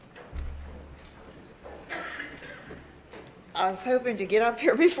I was hoping to get up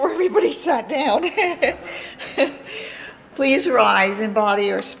here before everybody sat down. Please rise in body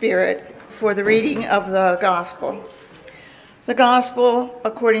or spirit for the reading of the Gospel. The Gospel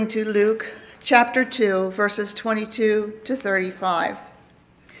according to Luke, chapter 2, verses 22 to 35.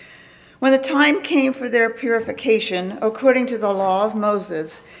 When the time came for their purification, according to the law of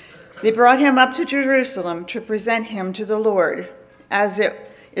Moses, they brought him up to Jerusalem to present him to the Lord. As it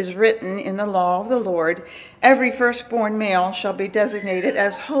is written in the law of the Lord, every firstborn male shall be designated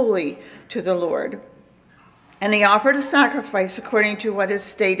as holy to the Lord. And he offered a sacrifice according to what is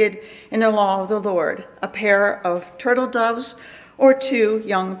stated in the law of the Lord, a pair of turtle doves or 2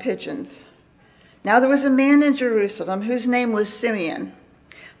 young pigeons. Now there was a man in Jerusalem whose name was Simeon.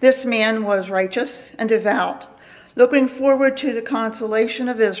 This man was righteous and devout, looking forward to the consolation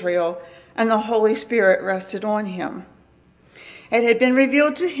of Israel, and the Holy Spirit rested on him. It had been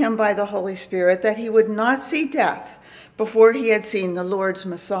revealed to him by the Holy Spirit that he would not see death before he had seen the Lord's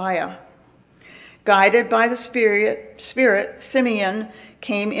Messiah. Guided by the Spirit, Simeon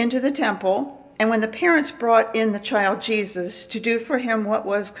came into the temple, and when the parents brought in the child Jesus to do for him what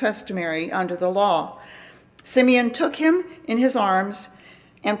was customary under the law, Simeon took him in his arms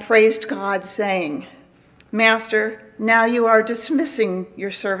and praised God, saying, "Master, now you are dismissing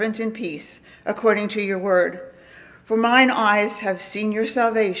your servant in peace, according to your word. For mine eyes have seen your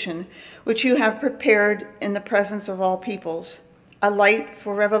salvation, which you have prepared in the presence of all peoples, a light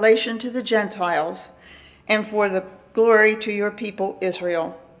for revelation to the Gentiles, and for the glory to your people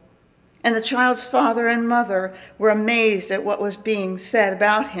Israel." And the child's father and mother were amazed at what was being said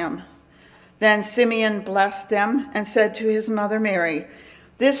about him. Then Simeon blessed them and said to his mother Mary,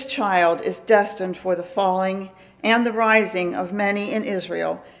 "This child is destined for the falling and the rising of many in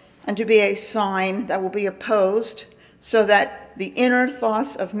Israel, and to be a sign that will be opposed, so that the inner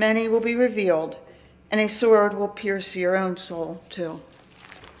thoughts of many will be revealed, and a sword will pierce your own soul too."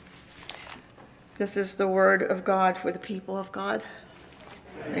 This is the word of God for the people of God.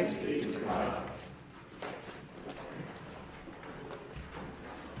 Praise be to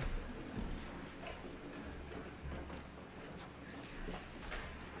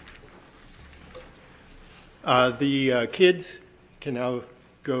God. The kids can now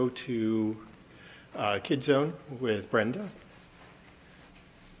go to Kids Zone with Brenda.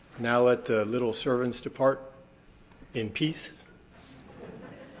 Now let the little servants depart in peace.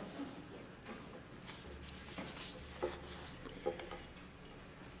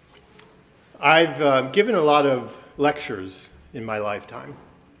 I've given a lot of lectures in my lifetime.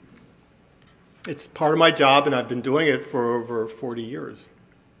 It's part of my job, and I've been doing it for over 40 years.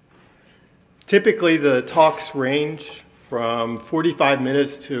 Typically, the talks range from 45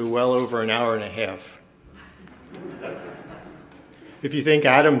 minutes to well over an hour and a half. If you think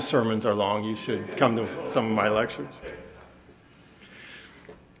Adam's sermons are long, you should come to some of my lectures.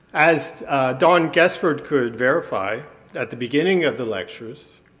 As Don Gesford could verify, at the beginning of the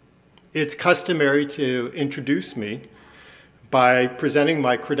lectures, it's customary to introduce me by presenting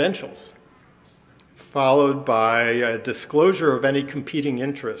my credentials, followed by a disclosure of any competing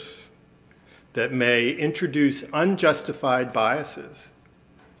interests that may introduce unjustified biases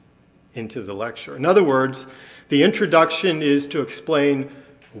into the lecture. In other words, the introduction is to explain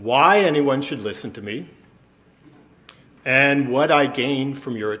why anyone should listen to me and what I gain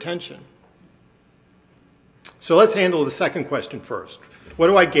from your attention. So let's handle the second question first. What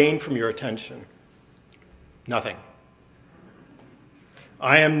do I gain from your attention? Nothing.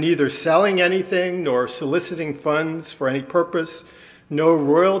 I am neither selling anything nor soliciting funds for any purpose. No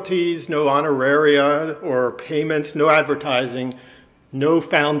royalties, no honoraria or payments, no advertising, no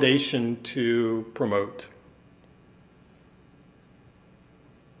foundation to promote.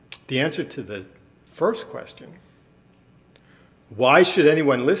 The answer to the first question, why should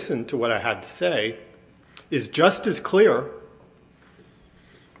anyone listen to what I have to say, is just as clear,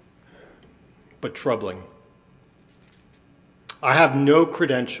 but troubling. I have no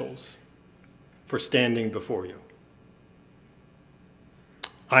credentials for standing before you.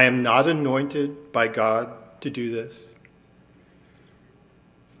 I am not anointed by God to do this.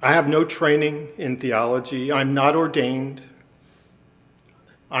 I have no training in theology. I'm not ordained.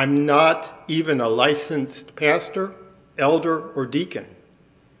 I'm not even a licensed pastor, elder, or deacon.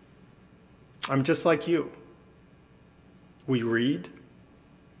 I'm just like you. We read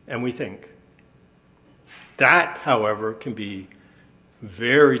and we think. That, however, can be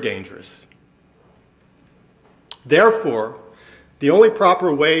very dangerous. Therefore, the only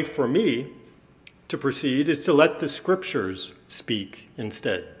proper way for me to proceed is to let the scriptures speak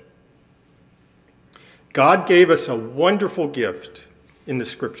instead. God gave us a wonderful gift in the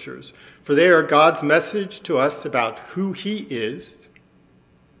scriptures, for they are God's message to us about who he is,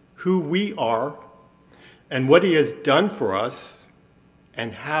 who we are, and what he has done for us,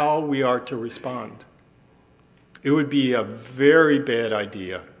 and how we are to respond. It would be a very bad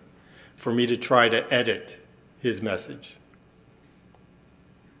idea for me to try to edit his message.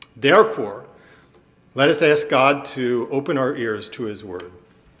 Therefore, let us ask God to open our ears to his word.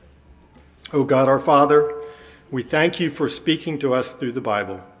 O God, our Father, we thank you for speaking to us through the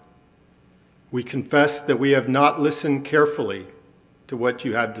Bible. We confess that we have not listened carefully to what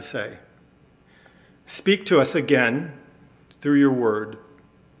you have to say. Speak to us again through your word.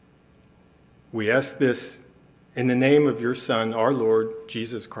 We ask this in the name of your Son, our Lord,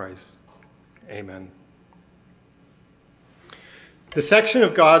 Jesus Christ. Amen. The section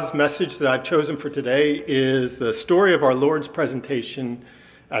of God's message that I've chosen for today is the story of our Lord's presentation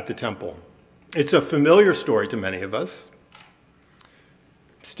at the temple. It's a familiar story to many of us.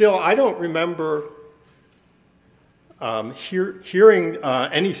 Still, I don't remember hearing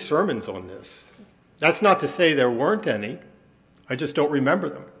any sermons on this. That's not to say there weren't any. I just don't remember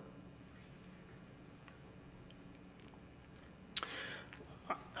them.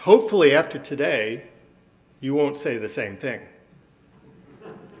 Hopefully, after today, you won't say the same thing.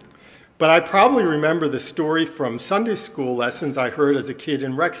 But I probably remember the story from Sunday school lessons I heard as a kid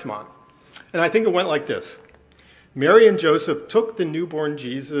in Rexmont. And I think it went like this. Mary and Joseph took the newborn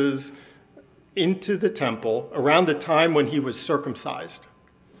Jesus into the temple around the time when he was circumcised.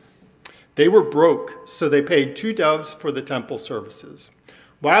 They were broke, so they paid 2 doves for the temple services.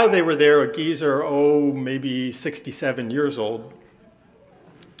 While they were there, a geezer, maybe 67 years old,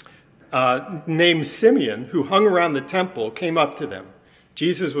 named Simeon, who hung around the temple, came up to them.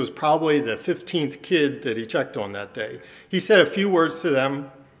 Jesus was probably the 15th kid that he checked on that day. He said a few words to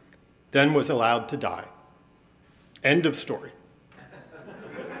them, then was allowed to die. End of story.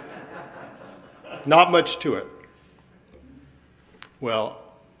 Not much to it. Well,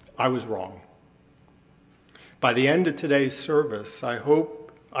 I was wrong. By the end of today's service, I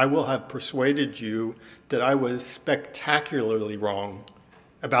hope I will have persuaded you that I was spectacularly wrong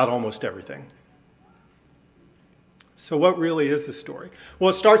about almost everything. So what really is the story?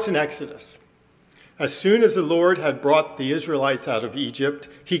 Well, it starts in Exodus. As soon as the Lord had brought the Israelites out of Egypt,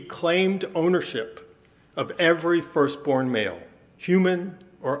 he claimed ownership of every firstborn male, human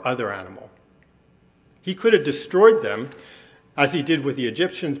or other animal. He could have destroyed them, as he did with the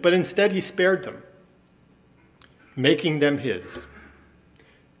Egyptians, but instead he spared them, making them his.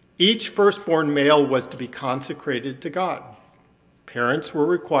 Each firstborn male was to be consecrated to God. Parents were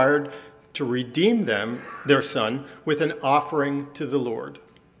required to redeem their son, with an offering to the Lord.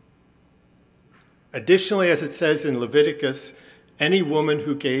 Additionally, as it says in Leviticus, any woman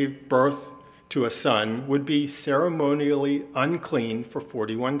who gave birth to a son would be ceremonially unclean for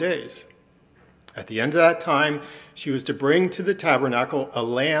 41 days. At the end of that time, she was to bring to the tabernacle a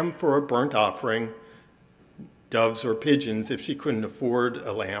lamb for a burnt offering, doves or pigeons if she couldn't afford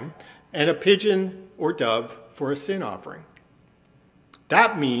a lamb, and a pigeon or dove for a sin offering.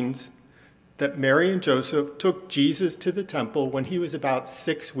 That means that Mary and Joseph took Jesus to the temple when he was about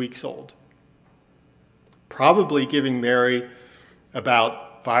 6 weeks old, probably giving Mary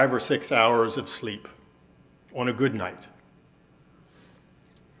about 5 or 6 hours of sleep on a good night.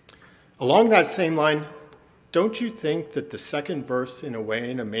 Along that same line, don't you think that the second verse, in a way,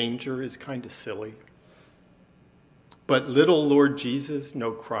 in a manger is kind of silly? But little Lord Jesus,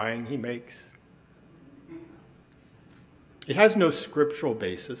 no crying he makes. It has no scriptural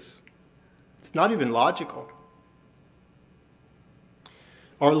basis. It's not even logical.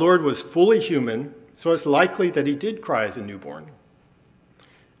 Our Lord was fully human, so it's likely that he did cry as a newborn.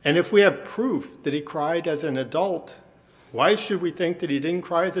 And if we have proof that he cried as an adult, why should we think that he didn't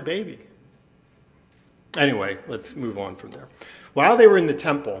cry as a baby? Anyway, let's move on from there. While they were in the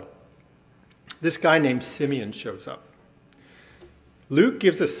temple, this guy named Simeon shows up. Luke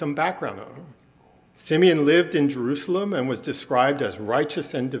gives us some background on him. Simeon lived in Jerusalem and was described as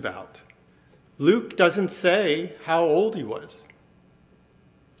righteous and devout. Luke doesn't say how old he was.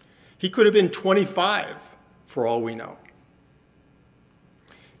 He could have been 25, for all we know.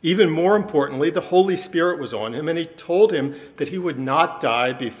 Even more importantly, the Holy Spirit was on him, and he told him that he would not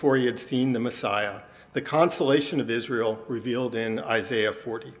die before he had seen the Messiah, the consolation of Israel revealed in Isaiah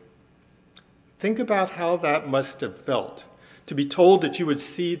 40. Think about how that must have felt, to be told that you would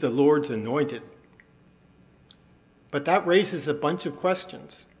see the Lord's anointed. But that raises a bunch of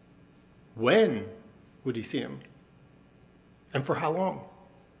questions. When would he see him? And for how long?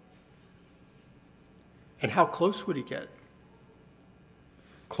 And how close would he get?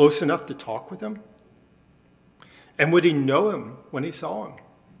 Close enough to talk with him? And would he know him when he saw him?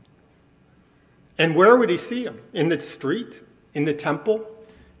 And where would he see him? In the street? In the temple?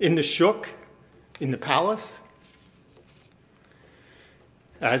 In the shuk? In the palace?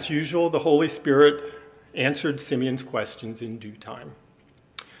 As usual, the Holy Spirit answered Simeon's questions in due time.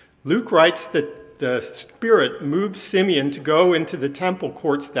 Luke writes that the Spirit moved Simeon to go into the temple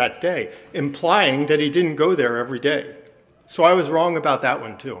courts that day, implying that he didn't go there every day. So I was wrong about that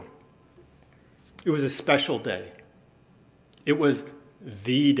one too. It was a special day. It was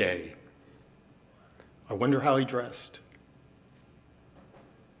the day. I wonder how he dressed.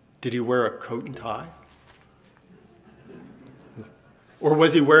 Did he wear a coat and tie? Or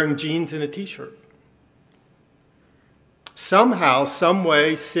was he wearing jeans and a t-shirt? Somehow, some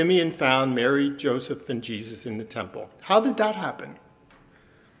way, Simeon found Mary, Joseph, and Jesus in the temple. How did that happen?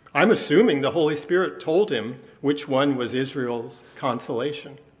 I'm assuming the Holy Spirit told him which one was Israel's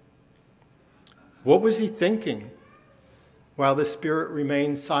consolation. What was he thinking while the Spirit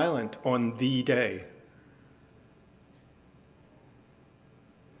remained silent on the day?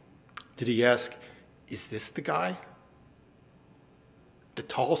 Did he ask, is this the guy? The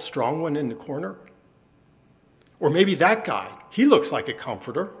tall, strong one in the corner? Or maybe that guy. He looks like a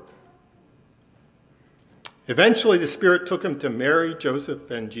comforter. Eventually, the Spirit took him to Mary,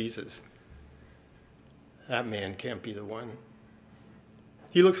 Joseph, and Jesus. That man can't be the one.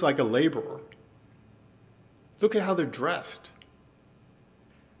 He looks like a laborer. Look at how they're dressed.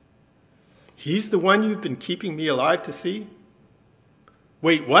 He's the one you've been keeping me alive to see?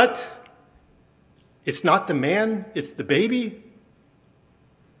 Wait, what? It's not the man, it's the baby?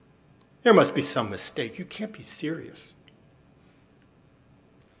 There must be some mistake. You can't be serious.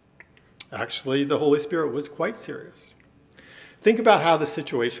 Actually, the Holy Spirit was quite serious. Think about how the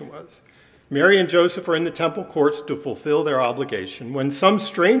situation was. Mary and Joseph are in the temple courts to fulfill their obligation when some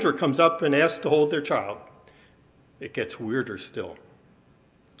stranger comes up and asks to hold their child. It gets weirder still.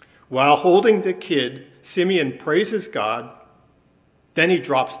 While holding the kid, Simeon praises God, then he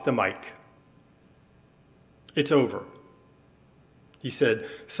drops the mic. It's over. He said,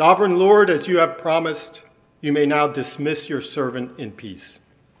 "Sovereign Lord, as you have promised, you may now dismiss your servant in peace."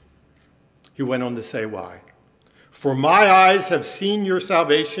 He went on to say why. "For my eyes have seen your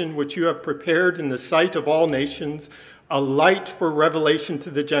salvation, which you have prepared in the sight of all nations, a light for revelation to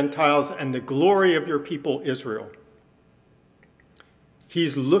the Gentiles and the glory of your people Israel."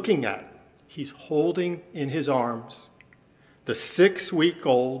 He's looking at, he's holding in his arms the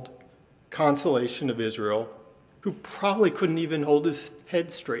 6-week-old consolation of Israel, who probably couldn't even hold his head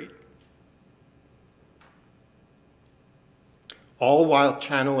straight. All while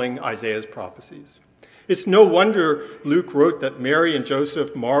channeling Isaiah's prophecies. It's no wonder Luke wrote that Mary and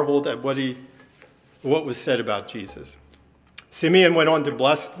Joseph marveled at what was said about Jesus. Simeon went on to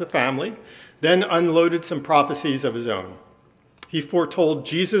bless the family, then unloaded some prophecies of his own. He foretold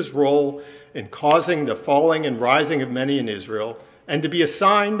Jesus' role in causing the falling and rising of many in Israel, and to be a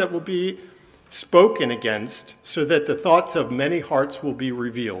sign that will be spoken against so that the thoughts of many hearts will be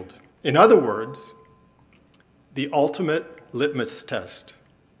revealed. In other words, the ultimate litmus test.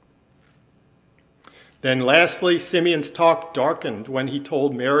 Then lastly, Simeon's talk darkened when he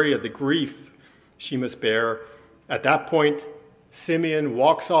told Mary of the grief she must bear. At that point, Simeon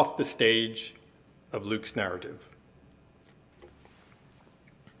walks off the stage of Luke's narrative.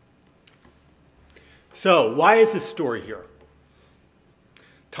 So, why is this story here?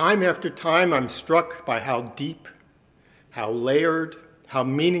 Time after time, I'm struck by how deep, how layered, how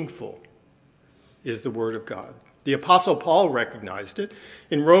meaningful is the Word of God. The Apostle Paul recognized it.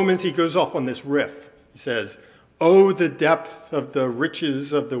 In Romans, he goes off on this riff. He says, "Oh, the depth of the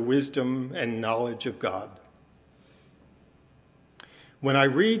riches of the wisdom and knowledge of God." When I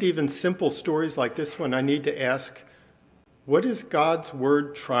read even simple stories like this one, I need to ask, what is God's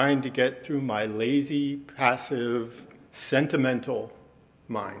Word trying to get through my lazy, passive, sentimental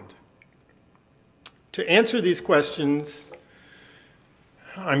mind? To answer these questions,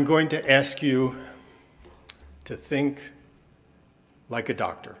 I'm going to ask you to think like a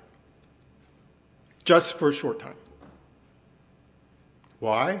doctor, just for a short time.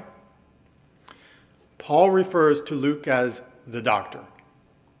 Why? Paul refers to Luke as the doctor.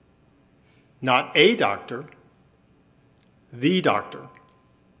 Not a doctor, the doctor.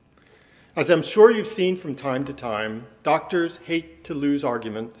 As I'm sure you've seen from time to time, doctors hate to lose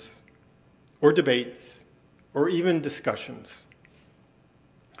arguments or debates or even discussions.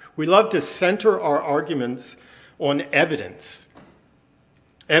 We love to center our arguments on evidence.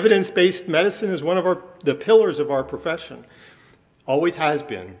 Evidence-based medicine is one of the pillars of our profession. Always has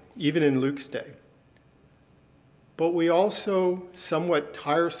been, even in Luke's day. But we also somewhat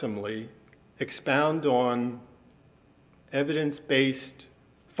tiresomely expound on evidence-based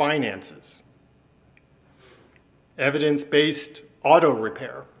finances, evidence-based auto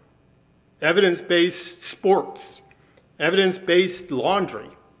repair, evidence-based sports, evidence-based laundry,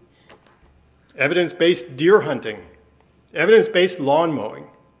 evidence-based deer hunting, evidence-based lawn mowing.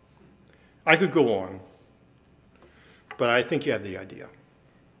 I could go on, but I think you have the idea.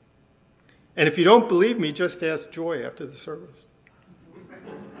 And if you don't believe me, just ask Joy after the service.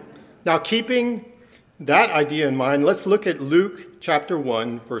 Now, keeping that idea in mind, let's look at Luke chapter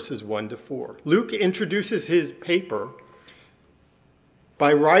 1, verses 1 to 4. Luke introduces his paper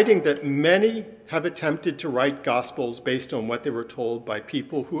by writing that many have attempted to write gospels based on what they were told by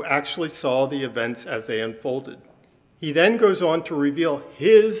people who actually saw the events as they unfolded. He then goes on to reveal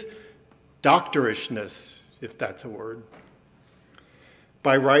his doctorishness, if that's a word,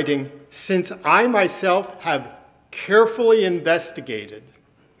 by writing, "Since I myself have carefully investigated,"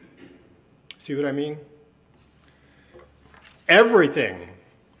 see what I mean? Everything,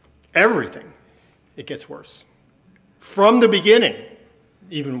 it gets worse. From the beginning,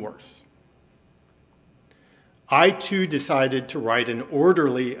 even worse. I too decided to write an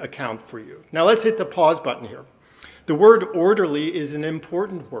orderly account for you. Now let's hit the pause button here. The word orderly is an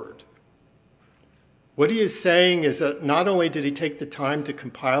important word. What he is saying is that not only did he take the time to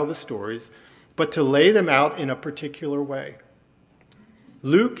compile the stories, but to lay them out in a particular way.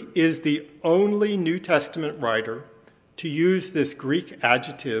 Luke is the only New Testament writer to use this Greek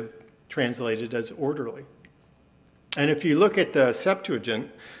adjective translated as orderly. And if you look at the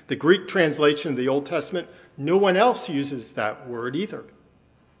Septuagint, the Greek translation of the Old Testament, no one else uses that word either.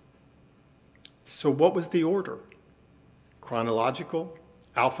 So what was the order? Chronological,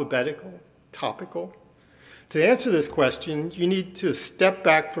 alphabetical, topical? To answer this question, you need to step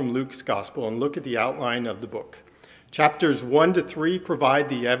back from Luke's gospel and look at the outline of the book. Chapters 1 to 3 provide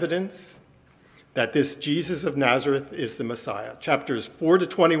the evidence that this Jesus of Nazareth is the Messiah. Chapters 4 to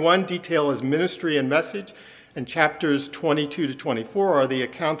 21 detail his ministry and message, and chapters 22 to 24 are the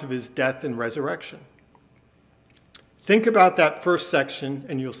account of his death and resurrection. Think about that first section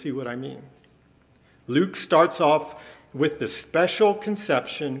and you'll see what I mean. Luke starts off with the special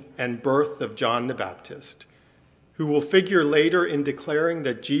conception and birth of John the Baptist, who will figure later in declaring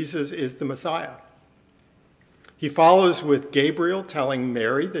that Jesus is the Messiah. He follows with Gabriel telling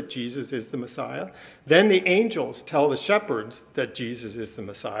Mary that Jesus is the Messiah. Then the angels tell the shepherds that Jesus is the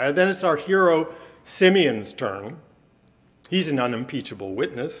Messiah. Then it's our hero Simeon's turn. He's an unimpeachable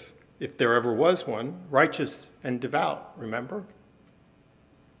witness, if there ever was one, righteous and devout, remember?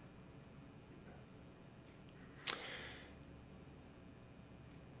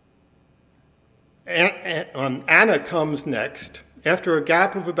 Anna comes next. After a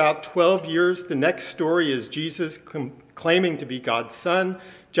gap of about 12 years, the next story is Jesus claiming to be God's son.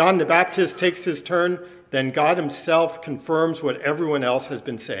 John the Baptist takes his turn. Then God himself confirms what everyone else has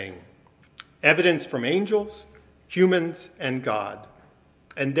been saying. Evidence from angels, humans, and God.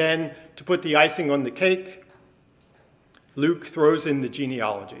 And then, to put the icing on the cake, Luke throws in the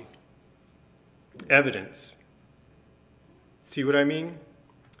genealogy. Evidence. See what I mean?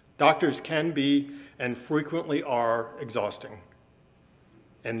 Doctors can be, and frequently are, exhausting.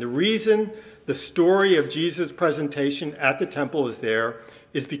 And the reason the story of Jesus' presentation at the temple is there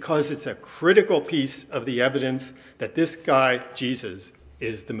is because it's a critical piece of the evidence that this guy, Jesus,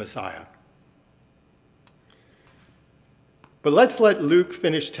 is the Messiah. But let's let Luke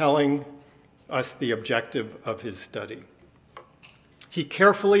finish telling us the objective of his study. He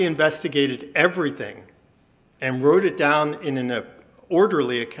carefully investigated everything and wrote it down in an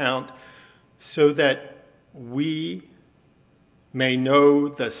orderly account so that we may know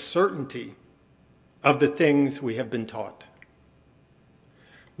the certainty of the things we have been taught.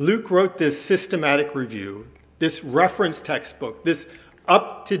 Luke wrote this systematic review, this reference textbook, this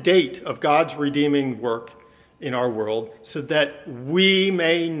up-to-date of God's redeeming work in our world, so that we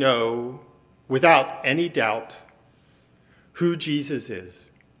may know without any doubt who Jesus is.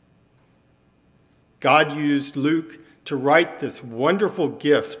 God used Luke to write this wonderful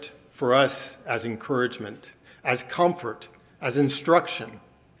gift for us as encouragement, as comfort, as instruction.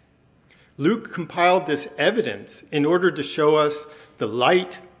 Luke compiled this evidence in order to show us the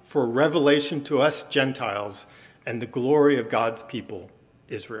light for revelation to us Gentiles and the glory of God's people,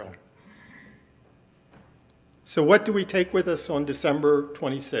 Israel. So what do we take with us on December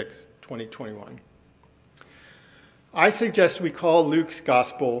 26, 2021? I suggest we call Luke's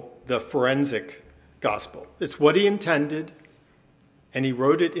gospel the forensic gospel. It's what he intended, and he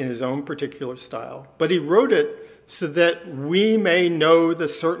wrote it in his own particular style. But he wrote it so that we may know the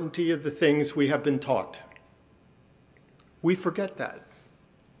certainty of the things we have been taught. We forget that,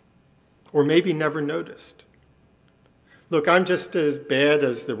 or maybe never noticed. Look, I'm just as bad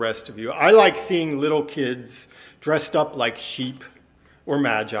as the rest of you. I like seeing little kids dressed up like sheep or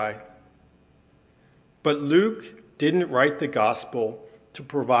magi. But Luke didn't write the gospel to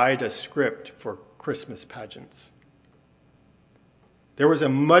provide a script for Christmas pageants. There was a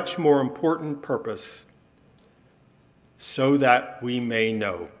much more important purpose: so that we may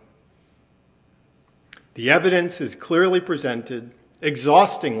know. The evidence is clearly presented,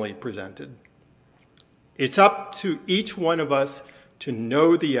 exhaustingly presented. It's up to each one of us to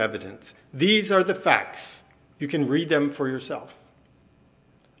know the evidence. These are the facts. You can read them for yourself.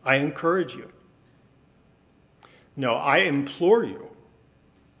 I encourage you. No, I implore you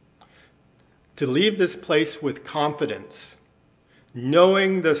to leave this place with confidence,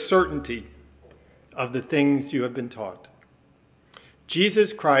 knowing the certainty of the things you have been taught.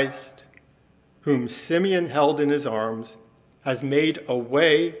 Jesus Christ, whom Simeon held in his arms, has made a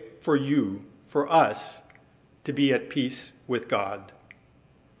way for you, for us, to be at peace with God.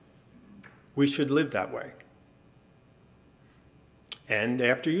 We should live that way. And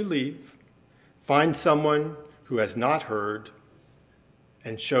after you leave, find someone who has not heard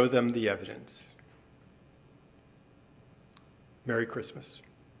and show them the evidence. Merry Christmas.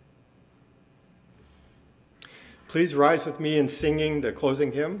 Please rise with me in singing the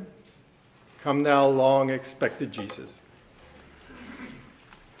closing hymn, Come Thou Long Expected Jesus.